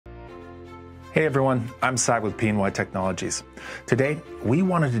Hey everyone, I'm Sai with PNY Technologies. Today, we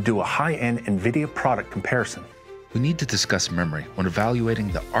wanted to do a high-end NVIDIA product comparison. We need to discuss memory when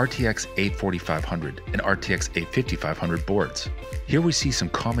evaluating the RTX A4500 and RTX A5500 boards. Here we see some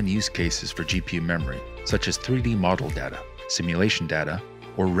common use cases for GPU memory, such as 3D model data, simulation data,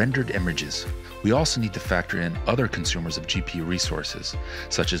 or rendered images. We also need to factor in other consumers of GPU resources,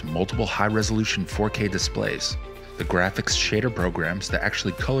 such as multiple high-resolution 4K displays, the graphics shader programs that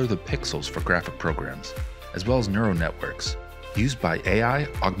actually color the pixels for graphic programs, as well as neural networks used by AI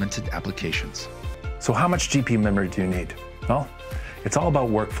augmented applications. So how much GPU memory do you need? Well, it's all about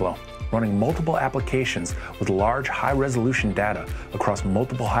workflow. Running multiple applications with large high-resolution data across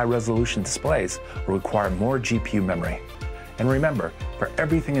multiple high-resolution displays will require more GPU memory. And remember, for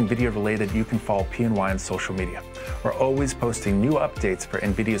everything NVIDIA related, you can follow PNY on social media. We're always posting new updates for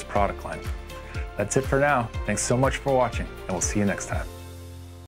NVIDIA's product line. That's it for now. Thanks so much for watching, and we'll see you next time.